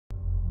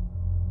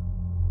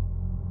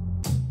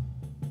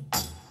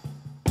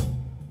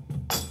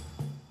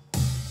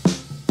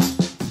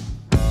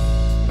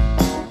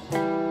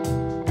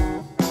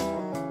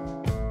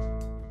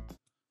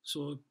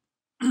So,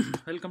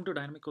 welcome to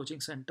Dynamic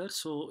Coaching Center.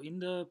 So, in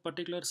the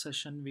particular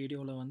session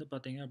வீடியோவில் வந்து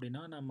பார்த்தீங்க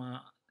அப்படின்னா நம்ம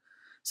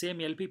சேம்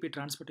LPP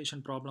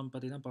டிரான்ஸ்போர்ட்டேஷன் ப்ராப்ளம்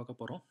பற்றி தான் பார்க்க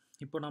போகிறோம்.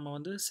 இப்போ நம்ம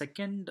வந்து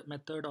second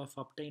method of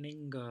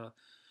obtaining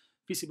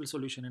feasible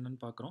solution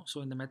என்னன்னு பார்க்குறோம். ஸோ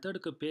இந்த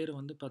மெத்தடுக்கு பேர்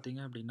வந்து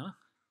பார்த்தீங்க அப்படின்னா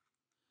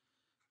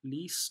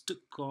லீஸ்ட்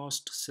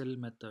காஸ்ட் செல்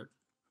மெத்தட்.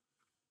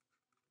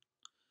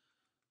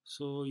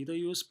 ஸோ இதை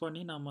யூஸ்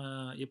பண்ணி நம்ம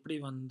எப்படி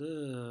வந்து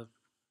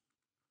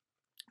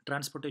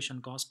டிரான்ஸ்போர்ட்டேஷன்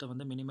காஸ்ட்டை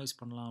வந்து மினிமைஸ்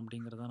பண்ணலாம்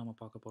அப்படிங்கிறத நம்ம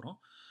பார்க்க போகிறோம்.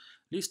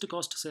 லீஸ்ட்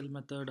காஸ்ட் செல்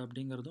மெத்தட்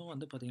அப்படிங்கிறதும்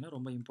வந்து பார்த்திங்கன்னா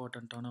ரொம்ப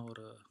இம்பார்ட்டண்ட்டான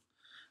ஒரு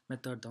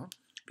மெத்தட் தான்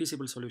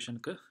feasible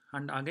சொல்யூஷனுக்கு.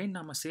 அண்ட் அகைன்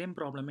நம்ம சேம்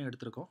ப்ராப்ளமே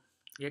எடுத்திருக்கோம்.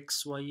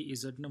 X Y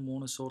இசட்னு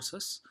 3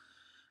 sources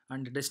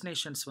and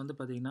destinations வந்து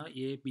பார்த்திங்கன்னா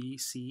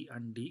ஏபிசி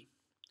அண்ட் டி.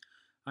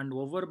 அண்ட்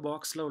ஒவ்வொரு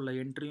பாக்ஸில் உள்ள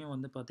என்ட்ரியும்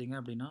வந்து பார்த்திங்க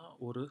அப்படின்னா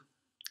ஒரு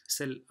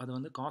செல், அது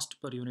வந்து காஸ்ட்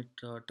பர் யூனிட்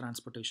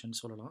டிரான்ஸ்போர்ட்டேஷன்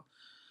சொல்லலாம்.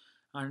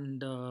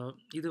 அண்ட்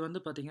இது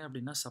வந்து பார்த்திங்க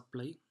அப்படின்னா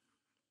சப்ளை.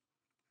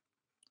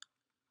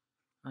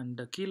 அண்ட்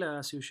கீழே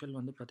ஆஸ் யூஷுவல்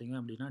வந்து பார்த்திங்க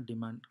அப்படின்னா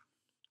demand.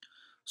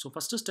 So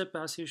first step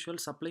as usual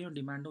சப்ளையும்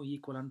டிமாண்டும்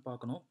ஈக்குவலான்னு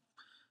பார்க்கணும்,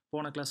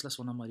 போன கிளாஸில்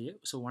சொன்ன மாதிரியே.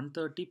 ஸோ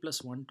 130 +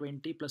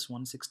 120 +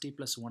 160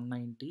 +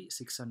 190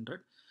 600.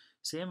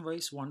 சேம்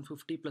வைஸ்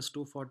 150 +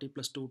 240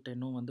 +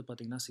 210 வந்து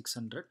பார்த்திங்கன்னா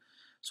 600.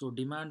 ஸோ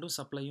டிமாண்டும்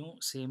சப்ளையும்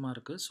சேமாக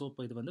இருக்குது. ஸோ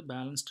இப்போ இது வந்து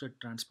பேலன்ஸ்டு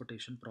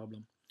டிரான்ஸ்போர்ட்டேஷன்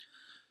ப்ராப்ளம்.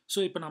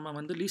 ஸோ இப்போ நம்ம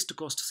வந்து லீஸ்ட்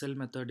காஸ்ட் செல்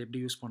மெத்தட்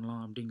எப்படி யூஸ்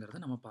பண்ணலாம்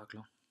அப்படிங்கிறத நம்ம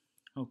பார்க்கலாம்.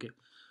 ஓகே,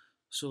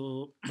 ஸோ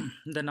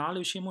இந்த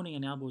 4 விஷயமும்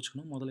நீங்கள் ஞாபகம்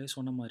வச்சுக்கணும், முதலே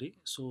சொன்ன மாதிரி.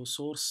 ஸோ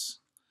சோர்ஸ்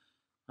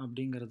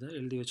அப்படிங்கிறத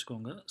எழுதி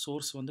வச்சுக்கோங்க.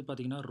 சோர்ஸ் வந்து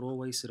பார்த்திங்கன்னா ரோ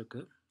வைஸ்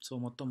இருக்குது. ஸோ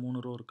மொத்தம்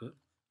 3 ரோ இருக்குது.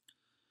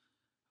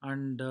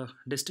 அண்ட்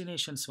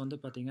டெஸ்டினேஷன்ஸ் வந்து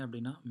பார்த்திங்க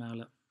அப்படின்னா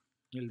மேலே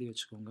எழுதி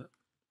வச்சுக்கோங்க.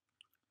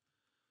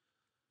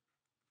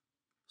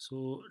 ஸோ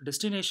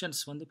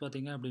டெஸ்டினேஷன்ஸ் வந்து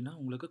பார்த்திங்க அப்படின்னா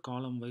உங்களுக்கு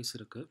காலம் வைஸ்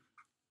இருக்குது,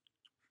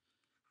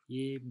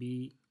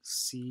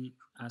 ABC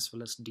as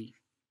well as D.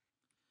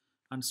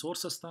 And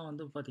sources தான்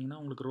வந்து பார்த்திங்கன்னா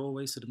உங்களுக்கு ரோ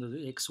வைஸ் இருந்தது,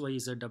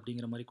 XYZ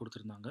அப்படிங்கிற மாதிரி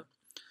கொடுத்துருந்தாங்க.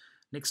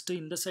 நெக்ஸ்ட்டு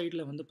இந்த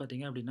சைடில் வந்து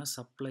பார்த்திங்க அப்படின்னா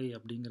சப்ளை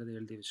அப்படிங்கிறத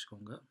எழுதி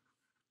வச்சுக்கோங்க.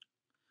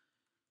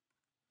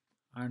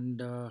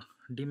 அண்ட்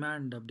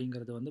டிமாண்ட்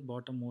அப்படிங்கிறது வந்து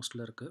பாட்டம்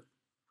மோஸ்ட்டில் இருக்குது.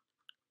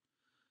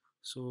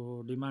 ஸோ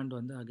டிமாண்ட்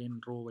வந்து அகெயின்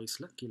ரோ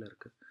வைஸில் கீழே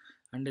இருக்குது.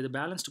 அண்ட் இது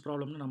பேலன்ஸ்டு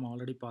ப்ராப்ளம்னு நம்ம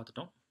ஆல்ரெடி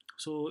பார்த்துட்டோம்.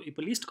 ஸோ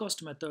இப்போ லீஸ்ட்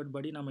காஸ்ட் மெத்தட்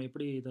படி நம்ம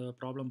எப்படி இதை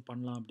ப்ராப்ளம்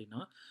பண்ணலாம்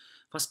அப்படின்னா,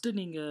 ஃபஸ்ட்டு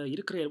நீங்கள்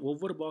இருக்கிற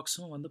ஒவ்வொரு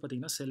பாக்ஸும் வந்து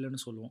பார்த்திங்கன்னா செல்லுன்னு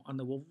சொல்லுவோம்.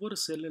 அந்த ஒவ்வொரு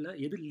செல்லில்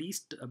எது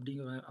லீஸ்ட்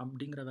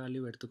அப்படிங்கிற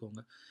வேல்யூ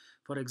எடுத்துக்கோங்க.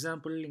 ஃபார்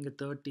எக்ஸாம்பிள் இங்கே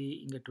 30,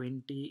 இங்கே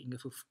 20, இங்கே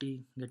 50,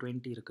 இங்கே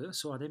 20 இருக்குது.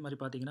 ஸோ அதே மாதிரி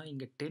பார்த்தீங்கன்னா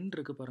இங்கே 10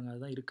 இருக்குது பாருங்கள்,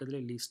 அதுதான்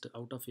இருக்கிறதுலே least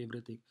out of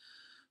every thing.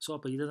 So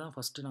அப்போ இதை தான்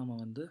ஃபஸ்ட்டு நாம்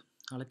வந்து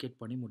அலோகேட்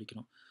பண்ணி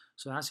முடிக்கணும்.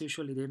 ஸோ ஆஸ்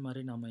யூஷுவல் இதே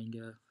மாதிரி நம்ம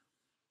இங்கே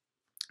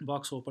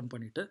பாக்ஸ் ஓப்பன்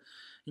பண்ணிவிட்டு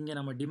இங்கே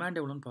நம்ம டிமாண்ட்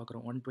எவ்வளோன்னு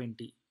பார்க்குறோம்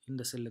 120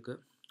 இந்த செல்லுக்கு.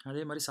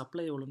 அதே மாதிரி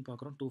சப்ளை எவ்வளோன்னு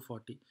பார்க்குறோம்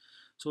 240.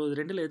 ஸோ இது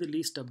ரெண்டில் எது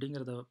லீஸ்ட்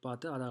அப்படிங்கிறத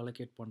பார்த்து அதை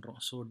அலோகேட் பண்ணுறோம்.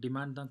 ஸோ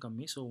டிமாண்ட் தான்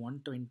கம்மி. ஸோ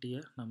 120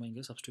 நம்ம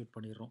இங்கே சப்ஸ்டியூட்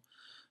பண்ணிடுறோம்.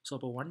 ஸோ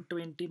அப்போ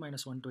 120 -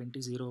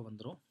 120 0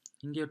 வந்துடும்.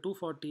 இங்கே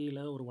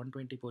 240ல் ஒரு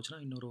 120 போச்சுன்னா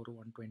இன்னொரு ஒரு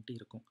 120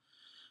 இருக்கும்.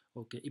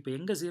 ஓகே, இப்போ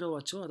எங்கே 0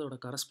 ஆச்சோ அதோட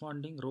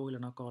கரஸ்பாண்டிங் ரோ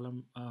இல்லைனா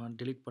காலம்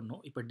டெலீட்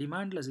பண்ணோம். இப்போ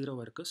டிமாண்டில் 0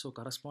 இருக்குது. ஸோ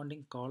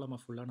கரஸ்பாண்டிங் காலமை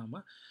ஃபுல்லாக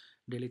நம்ம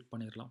டெலீட்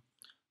பண்ணிடலாம்.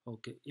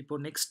 ஓகே, இப்போ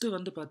நெக்ஸ்ட்டு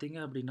வந்து பார்த்திங்க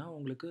அப்படின்னா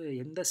உங்களுக்கு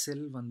எந்த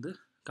செல் வந்து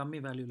கம்மி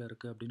வேல்யூவில்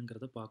இருக்குது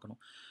அப்படிங்கிறத பார்க்கணும்.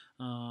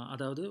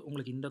 அதாவது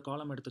உங்களுக்கு இந்த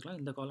காலம் எடுத்துக்கலாம்,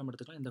 இந்த காலம்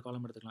எடுத்துக்கலாம், இந்த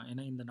காலம் எடுத்துக்கலாம்.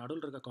 ஏன்னா இந்த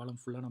நடுவில் இருக்க காலம்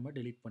ஃபுல்லாக நம்ம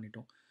டெலீட்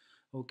பண்ணிட்டோம்.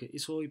 ஓகே,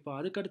 ஸோ இப்போ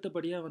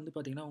அதுக்கடுத்தபடியாக வந்து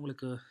பார்த்திங்கன்னா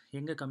உங்களுக்கு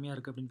எங்கே கம்மியாக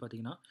இருக்குது அப்படின்னு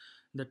பார்த்தீங்கன்னா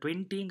இந்த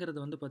 20ங்கிறது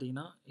வந்து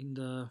பார்த்திங்கன்னா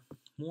இந்த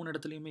 3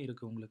 இடத்துலையுமே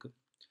இருக்குது உங்களுக்கு.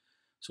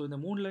 ஸோ இந்த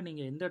 3ல்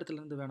நீங்கள் எந்த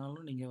இடத்துலேருந்து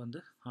வேணாலும் நீங்கள்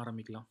வந்து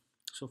ஆரம்பிக்கலாம்.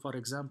 ஸோ ஃபார்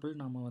எக்ஸாம்பிள்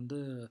நம்ம வந்து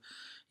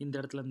இந்த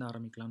இடத்துலேருந்து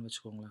ஆரம்பிக்கலாம்னு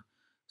வச்சுக்கோங்களேன்.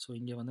 ஸோ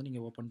இங்கே வந்து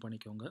நீங்கள் ஓப்பன்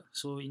பண்ணிக்கோங்க.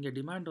 ஸோ இங்கே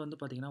டிமாண்ட் வந்து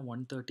பார்த்திங்கன்னா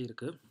 130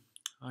 இருக்குது.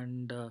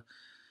 அண்ட்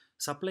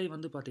சப்ளை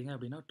வந்து பார்த்திங்க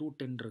அப்படின்னா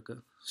 210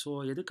 இருக்குது. ஸோ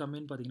எது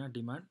கம்மின்னு பார்த்தீங்கன்னா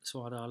டிமாண்ட். ஸோ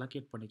அதை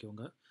அலோகேட்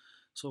பண்ணிக்கோங்க.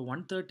 ஸோ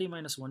 130 -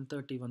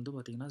 130 வந்து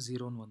பார்த்திங்கன்னா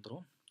 0ன்னு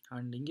வந்துடும்.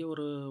 அண்ட் இங்கே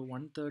ஒரு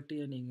 130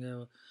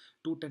 நீங்கள்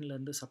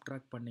 210லேருந்து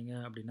சப்ட்ராக்ட் பண்ணிங்க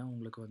அப்படின்னா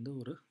உங்களுக்கு வந்து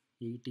ஒரு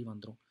 80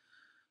 வந்துடும்.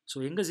 ஸோ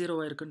எங்கே 0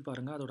 ஆயிருக்குன்னு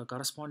பாருங்கள், அதோட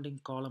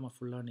கரஸ்பாண்டிங் காலமை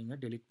ஃபுல்லாக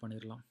நீங்கள் டெலீட்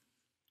பண்ணிடலாம்.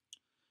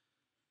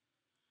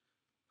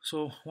 ஸோ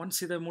ஒன்ஸ்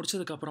இதை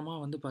முடிச்சதுக்கப்புறமா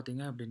வந்து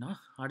பார்த்திங்க அப்படின்னா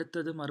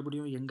அடுத்தது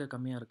மறுபடியும் எங்கே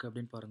கம்மியாக இருக்குது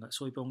அப்படின்னு பாருங்கள்.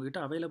 ஸோ இப்போ உங்ககிட்ட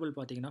அவைலபிள்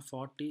பார்த்திங்கன்னா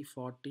 40,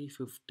 40,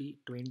 50,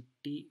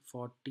 20,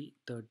 40,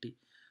 30.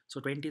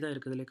 ஸோ 20 தான்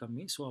இருக்கிறதுலே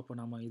கம்மி. ஸோ அப்போ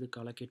நம்ம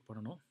இதுக்கு அலோகேட்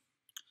பண்ணணும்.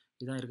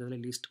 இதுதான்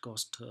இருக்கிறதுலே லீஸ்ட்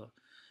காஸ்ட்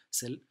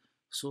செல்.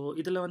 ஸோ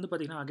இதில் வந்து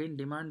பார்த்திங்கன்னா அகைன்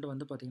டிமாண்ட்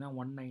வந்து பார்த்திங்கன்னா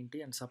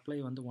 190 அண்ட் சப்ளை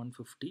வந்து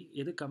 150.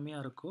 எது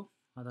கம்மியாக இருக்கோ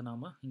அதை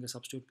நாம் இங்கே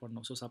சப்ஸ்டியூட்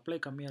பண்ணணும். ஸோ சப்ளை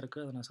கம்மியாக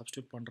இருக்குது, அதை நான்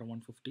சப்ஸ்டியூட் பண்ணுறேன்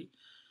 150.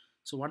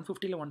 ஸோ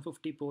 150ல்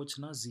 150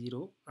 போச்சுன்னா 0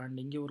 அண்ட்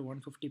இங்கே ஒரு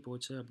 150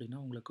 போச்சு அப்படின்னா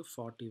உங்களுக்கு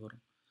 40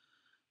 வரும்.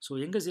 ஸோ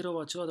எங்கே 0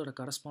 ஆச்சோ அதோட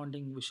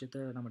கரஸ்பாண்டிங் விஷயத்தை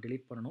நம்ம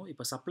டெலீட் பண்ணணும்.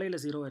 இப்போ சப்ளையில்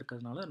 0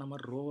 இருக்கிறதுனால நம்ம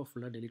ரோவை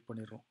ஃபுல்லாக டெலீட்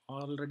பண்ணிடுறோம்.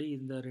 ஆல்ரெடி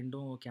இந்த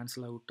ரெண்டும்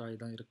கேன்சல் அவுட் ஆகி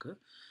தான் இருக்குது.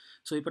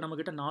 ஸோ இப்போ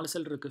நம்மக்கிட்ட 4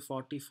 செல் இருக்குது,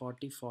 40,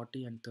 40,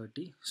 40 அண்ட்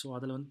 30. ஸோ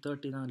அதில் வந்து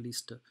 30 தான்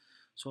லீஸ்ட்டு.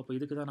 ஸோ அப்போ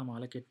இதுக்கு தான் நம்ம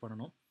அலோகேட்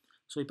பண்ணணும்.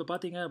 ஸோ இப்போ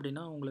பார்த்தீங்க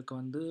அப்படின்னா உங்களுக்கு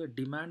வந்து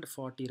டிமாண்ட்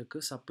 40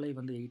 இருக்குது, சப்ளை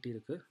வந்து 80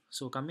 இருக்குது.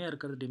 ஸோ கம்மியாக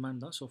இருக்கிறது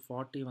டிமாண்ட் தான். ஸோ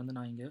 40 வந்து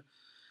நான் இங்கே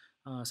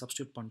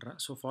சப்ஸ்டியூட் பண்ணுறேன்.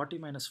 ஸோ 40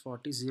 மைனஸ்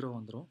 40 0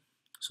 வந்துடும்.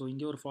 ஸோ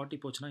இங்கே ஒரு 40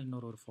 போச்சுன்னா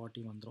இன்னொரு ஒரு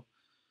 40 வந்துடும்.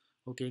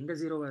 ஓகே, எங்கே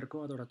ஜீரோவாக இருக்கோ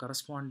அதோட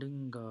கரஸ்பாண்டிங்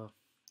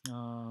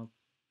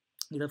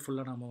இதை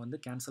ஃபுல்லாக நம்ம வந்து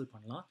கேன்சல்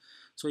பண்ணலாம்.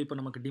 ஸோ இப்போ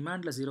நமக்கு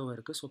டிமாண்டில் ஜீரோவாக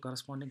இருக்குது. ஸோ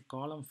கரஸ்பாண்டிங்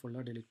காலம்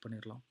ஃபுல்லாக டெலீட்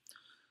பண்ணிடலாம்.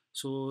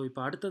 ஸோ இப்போ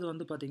அடுத்தது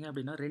வந்து பார்த்திங்க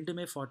அப்படின்னா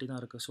ரெண்டுமே 40 தான்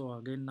இருக்குது. ஸோ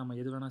அகைன் நம்ம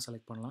எது வேணால்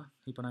செலக்ட் பண்ணலாம்.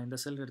 இப்போ நான் இந்த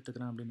செல்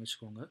எடுத்துக்கிறேன் அப்படின்னு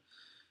வச்சுக்கோங்க.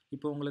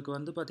 இப்போ உங்களுக்கு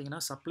வந்து பார்த்திங்கன்னா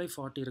சப்ளை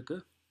 40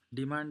 இருக்குது,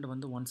 டிமாண்ட்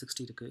வந்து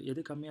 160 இருக்குது.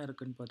 எது கம்மியாக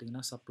இருக்குதுன்னு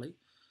பார்த்தீங்கன்னா சப்ளை.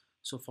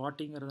 ஸோ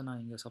 40ங்கிறத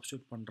நான் இங்கே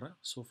சப்ஸ்டியூட் பண்ணுறேன்.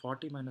 ஸோ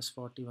 40 மைனஸ்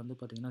 40 வந்து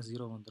பார்த்திங்கன்னா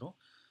 0 வந்துடும்.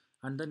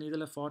 அண்ட் தென்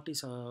இதில் 40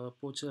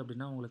 போச்சு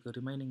அப்படின்னா உங்களுக்கு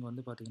ரிமைனிங்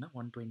வந்து பார்த்திங்கன்னா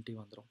 120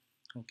 வந்துடும்.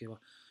 ஓகேவா?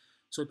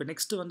 ஸோ இப்போ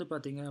நெக்ஸ்ட்டு வந்து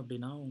பார்த்திங்க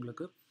அப்படின்னா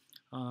உங்களுக்கு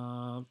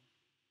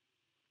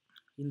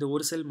இந்த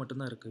ஒரு செல்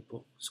மட்டும்தான் இருக்குது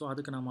இப்போது. ஸோ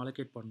அதுக்கு நம்ம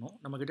அலோகேட் பண்ணோம்.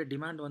 நம்மக்கிட்ட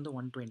டிமாண்ட் வந்து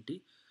 120,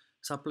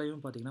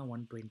 சப்ளையும் பார்த்திங்கன்னா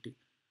 120.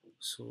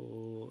 ஸோ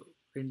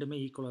ரெண்டுமே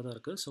ஈக்குவலாக தான்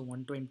இருக்குது. ஸோ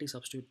 120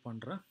 சப்ஸ்டியூட்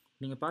பண்ணுறேன்.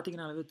 நீங்கள்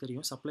பார்த்தீங்கன்னாலே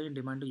தெரியும் சப்ளையும்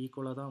டிமாண்டும்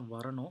ஈக்குவலாக தான்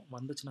வரணும்.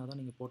 வந்துச்சுன்னா தான்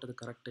நீங்கள் போட்டது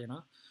கரெக்ட். ஏன்னா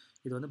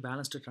இது வந்து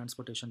பேலன்ஸ்டு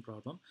டிரான்ஸ்போர்ட்டேஷன்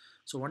ப்ராப்ளம்.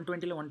 ஸோ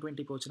 120ல்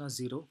 120 போச்சுன்னா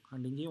 0,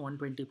 அண்ட் இங்கேயும்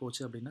 120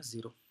 போச்சு அப்படின்னா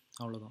 0.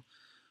 அவ்வளோதான்.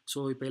 ஸோ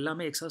இப்போ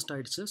எல்லாமே எக்ஸாஸ்ட்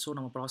ஆகிடுச்சு. ஸோ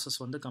நம்ம ப்ராசஸ்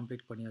வந்து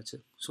கம்ப்ளீட் பண்ணியாச்சு.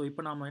 ஸோ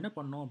இப்போ நம்ம என்ன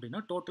பண்ணோம்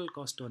அப்படின்னா டோட்டல்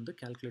காஸ்ட் வந்து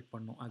கேல்குலேட்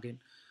பண்ணோம்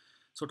அகைன்.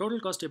 ஸோ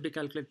டோட்டல் காஸ்ட் எப்படி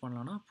கேல்குலேட்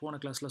பண்ணலாம்னா போன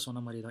கிளாஸில் சொன்ன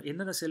மாதிரி தான்.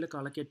 எந்தெந்த செல்லுக்கு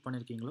அலோகேட்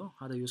பண்ணியிருக்கீங்களோ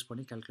அதை யூஸ்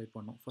பண்ணி கேல்குலேட்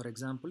பண்ணோம். ஃபார்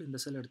எக்ஸாம்பிள் இந்த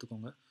செல்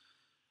எடுத்துக்கோங்க.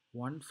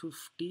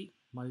 150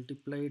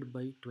 மல்டிப்ளைடு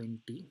பை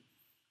 20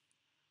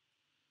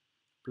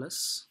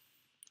 ப்ளஸ்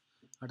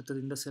அடுத்தது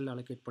இந்த செல்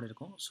அலோகேட்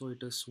பண்ணியிருக்கோம். So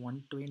it is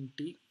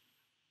 120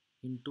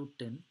 into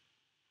 10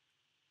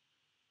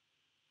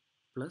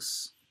 plus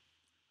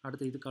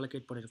அடுத்து இதுக்கு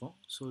அலோகேட் பண்ணியிருக்கோம்.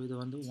 ஸோ இது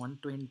வந்து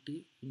 120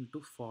 இன்ட்டு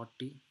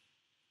 40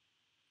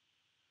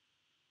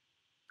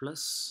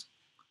 ப்ளஸ்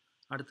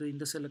அடுத்து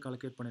இந்த செல்லுக்கு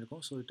அலோகேட்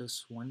பண்ணியிருக்கோம். So it is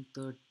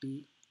 130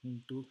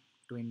 into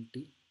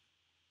 20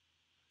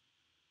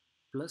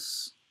 plus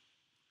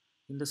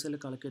இந்த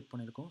செல்லுக்கு அலோகேட்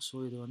பண்ணியிருக்கோம். ஸோ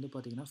இது வந்து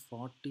பார்த்திங்கன்னா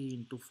 40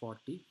 இன்ட்டு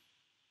 40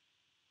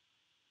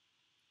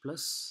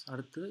 ப்ளஸ்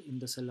அடுத்து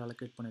இந்த செல்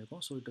அலோகேட்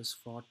பண்ணியிருக்கோம். So it is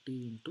 40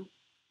 into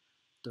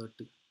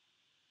 30.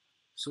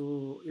 So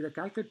இதை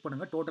கால்குலேட்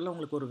பண்ணுங்கள். டோட்டலாக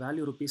உங்களுக்கு ஒரு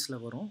வேல்யூ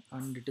ருபீஸில் வரும்.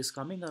 And it is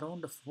coming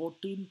around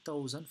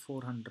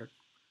 14,400.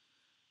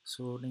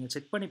 So நீங்கள்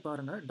செக் பண்ணி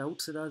பாருங்கள்.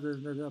 டவுட்ஸ் ஏதாவது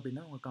இருந்தது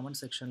அப்படின்னா உங்கள் கமெண்ட்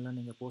செக்ஷனில்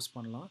நீங்கள் போஸ்ட்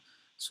பண்ணலாம்.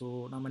 ஸோ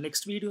நம்ம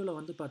நெக்ஸ்ட் வீடியோவில்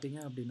வந்து பார்த்தீங்க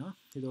அப்படின்னா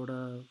இதோட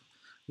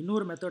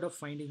இன்னொரு method of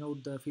finding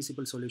out the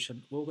feasible solution,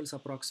 Vogel's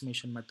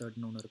approximation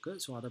மெத்தட்னு ஒன்று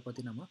இருக்குது. ஸோ அதை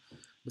பற்றி நம்ம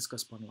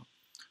டிஸ்கஸ் பண்ணலாம்.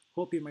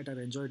 Hope you might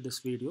have enjoyed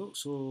this video.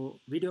 So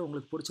video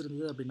உங்களுக்கு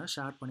பிடிச்சிருந்தது அப்படின்னா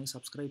ஷேர் பண்ணி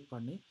சப்ஸ்கிரைப்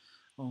பண்ணி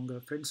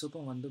உங்கள்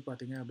ஃப்ரெண்ட்ஸுக்கும் வந்து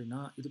பார்த்தீங்க அப்படின்னா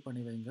இது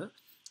பண்ணி வைங்க.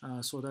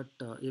 So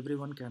that every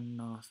one can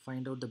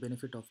find out the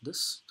benefit of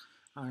this.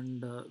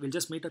 And we'll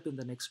just meet up in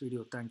the next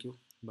video. Thank you.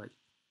 Bye.